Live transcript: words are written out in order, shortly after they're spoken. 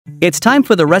It's time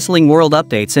for the Wrestling World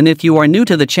updates, and if you are new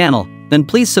to the channel, then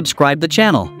please subscribe the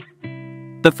channel.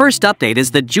 The first update is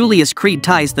that Julius Creed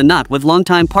ties the knot with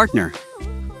longtime partner.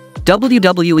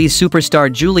 WWE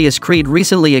superstar Julius Creed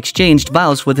recently exchanged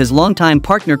vows with his longtime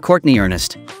partner Courtney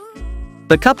Earnest.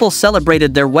 The couple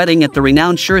celebrated their wedding at the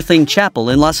renowned Sure Thing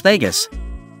Chapel in Las Vegas.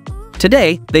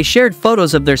 Today, they shared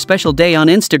photos of their special day on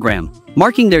Instagram,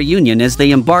 marking their union as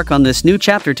they embark on this new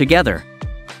chapter together.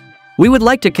 "We would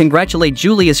like to congratulate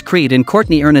Julius Creed and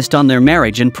Courtney Earnest on their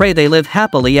marriage and pray they live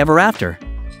happily ever after."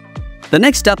 The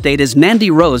next update is Mandy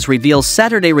Rose reveals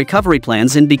Saturday recovery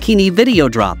plans in bikini video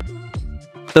drop.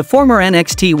 The former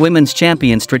NXT Women's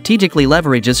Champion strategically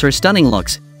leverages her stunning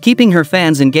looks, keeping her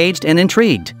fans engaged and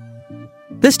intrigued.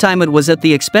 This time it was at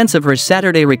the expense of her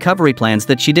Saturday recovery plans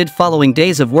that she did following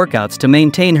days of workouts to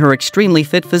maintain her extremely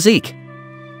fit physique.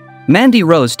 Mandy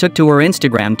Rose took to her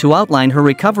Instagram to outline her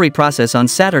recovery process on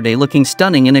Saturday, looking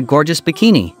stunning in a gorgeous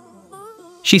bikini.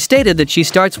 She stated that she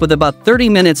starts with about 30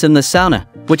 minutes in the sauna,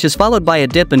 which is followed by a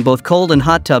dip in both cold and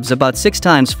hot tubs about 6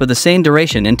 times for the same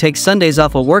duration, and takes Sundays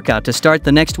off a workout to start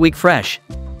the next week fresh.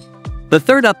 The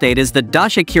third update is that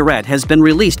Dasha Kuret has been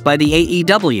released by the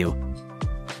AEW.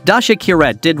 Dasha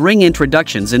Kuret did ring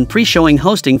introductions and pre-showing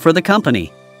hosting for the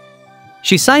company.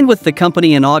 She signed with the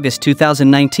company in August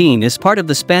 2019 as part of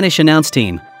the Spanish announce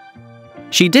team.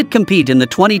 She did compete in the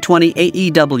 2020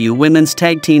 AEW Women's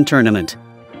Tag Team Tournament.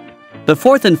 The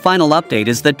fourth and final update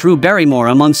is that Drew Barrymore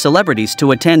among celebrities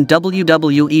to attend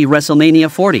WWE Wrestlemania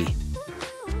 40.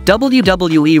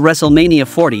 WWE Wrestlemania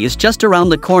 40 is just around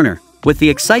the corner, with the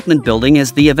excitement building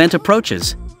as the event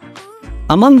approaches.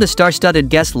 Among the star-studded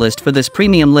guest list for this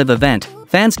premium live event,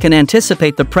 fans can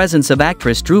anticipate the presence of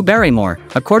actress Drew Barrymore,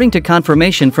 according to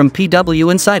confirmation from PW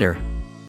Insider.